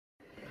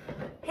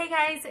Hey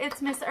guys,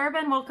 it's Miss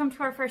Urban. Welcome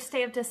to our first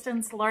day of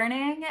distance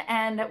learning,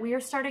 and we are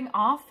starting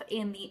off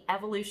in the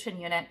evolution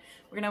unit.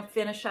 We're going to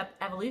finish up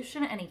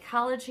evolution and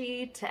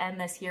ecology to end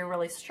this year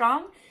really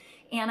strong.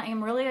 And I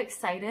am really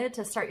excited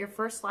to start your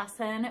first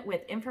lesson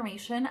with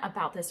information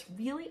about this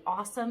really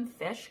awesome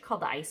fish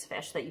called the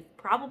icefish that you've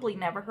probably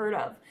never heard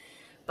of.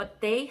 But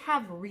they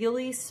have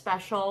really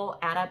special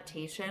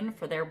adaptation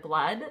for their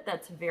blood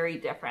that's very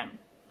different.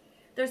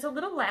 There's a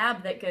little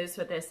lab that goes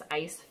with this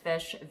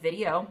icefish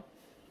video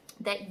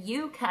that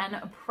you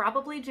can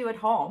probably do at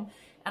home.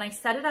 And I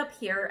set it up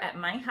here at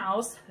my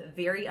house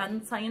very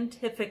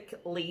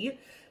unscientifically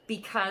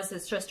because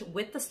it's just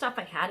with the stuff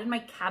I had in my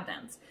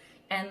cabinets.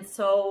 And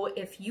so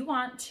if you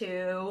want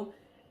to,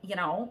 you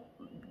know,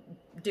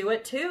 do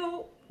it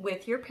too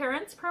with your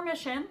parents'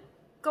 permission,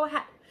 go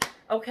ahead.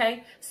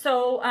 Okay,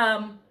 so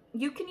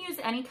you can use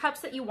any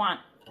cups that you want.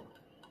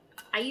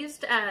 I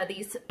used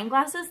these wine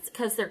glasses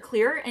because they're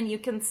clear and you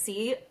can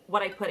see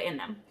what I put in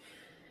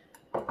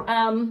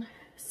them.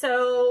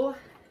 So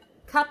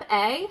cup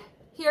A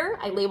here,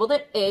 I labeled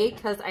it A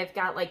because I've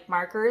got like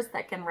markers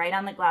that can write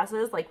on the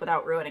glasses like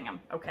without ruining them,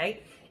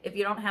 okay? If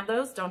you don't have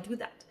those, don't do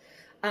that.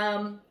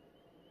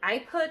 I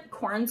put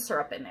corn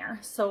syrup in there.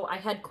 So I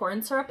had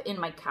corn syrup in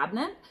my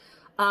cabinet.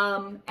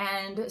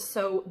 And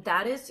so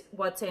that is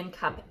what's in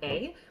cup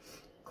A.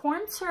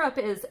 Corn syrup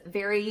is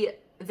very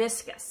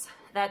viscous.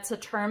 That's a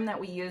term that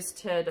we use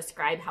to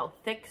describe how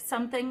thick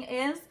something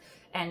is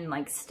and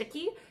like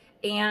sticky.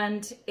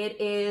 And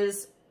it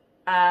is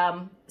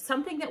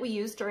something that we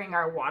use during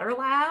our water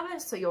lab.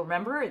 So you'll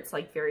remember it's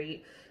like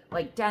very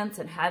like dense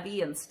and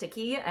heavy and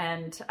sticky.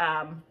 And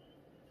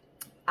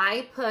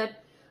I put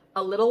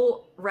a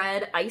little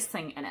red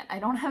icing in it. I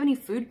don't have any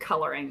food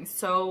coloring.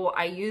 So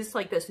I used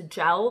like this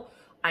gel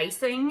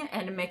icing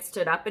and mixed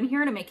it up in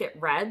here to make it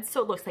red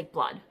so it looks like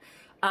blood.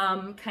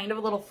 Kind of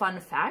a little fun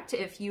fact,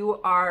 if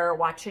you are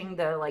watching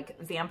the like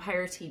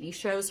vampire TV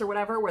shows or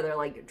whatever where they're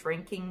like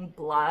drinking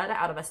blood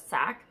out of a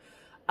sack,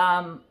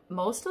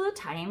 most of the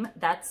time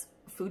that's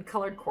food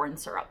colored corn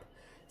syrup.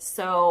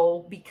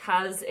 So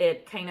because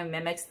it kind of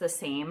mimics the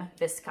same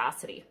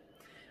viscosity.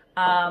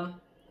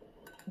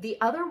 The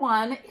other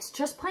one is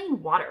just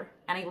plain water,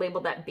 and I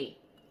labeled that B.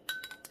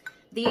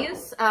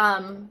 These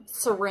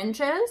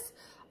syringes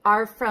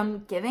are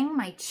from giving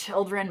my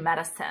children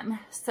medicine.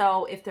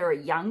 So if there are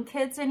young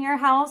kids in your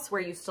house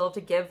where you still have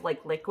to give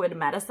like liquid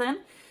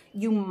medicine,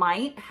 you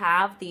might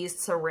have these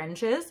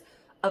syringes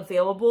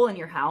available in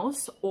your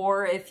house,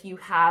 or if you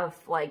have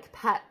like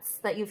pets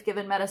that you've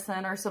given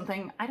medicine or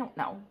something, I don't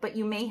know, but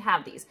you may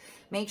have these.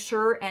 Make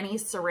sure any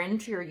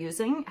syringe you're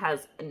using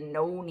has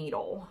no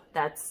needle.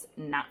 That's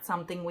not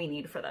something we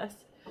need for this.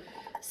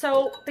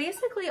 So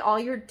basically all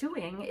you're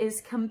doing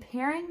is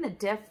comparing the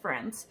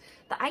difference.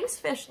 The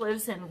icefish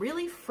lives in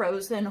really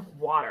frozen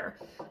water,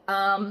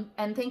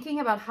 and thinking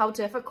about how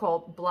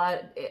difficult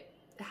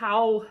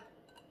how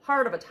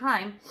hard of a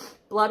time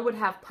blood would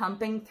have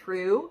pumping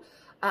through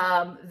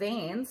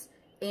veins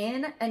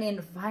in an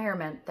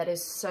environment that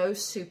is so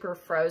super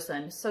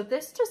frozen. So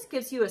this just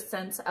gives you a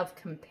sense of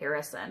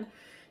comparison.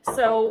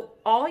 So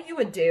all you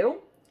would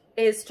do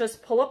is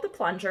just pull up the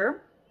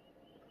plunger,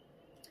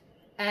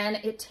 and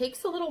it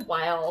takes a little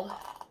while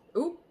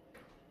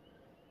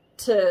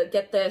to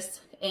get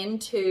this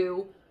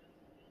into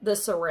the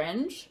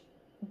syringe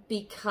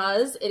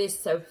because it is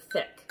so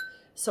thick.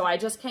 So I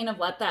just kind of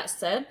let that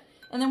sit,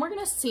 and then we're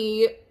gonna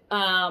see,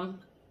 let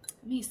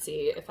me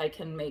see if I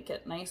can make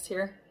it nice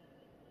here,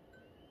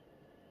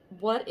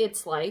 what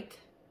it's like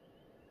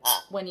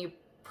when you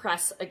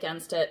press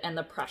against it and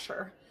the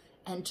pressure,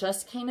 and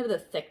just kind of the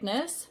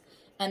thickness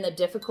and the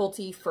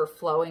difficulty for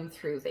flowing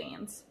through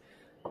veins.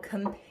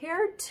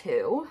 Compared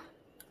to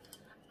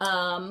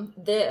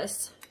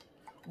this,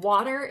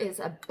 water is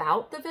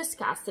about the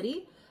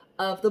viscosity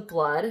of the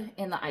blood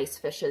in the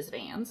icefish's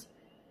veins.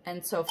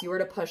 And so if you were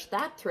to push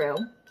that through,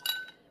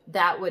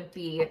 that would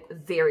be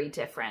very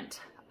different.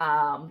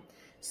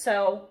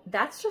 So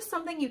that's just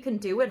something you can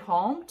do at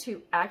home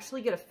to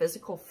actually get a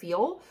physical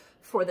feel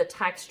for the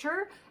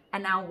texture.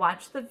 And now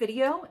watch the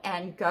video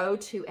and go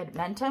to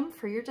Edmentum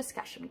for your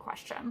discussion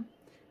question.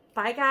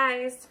 Bye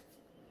guys.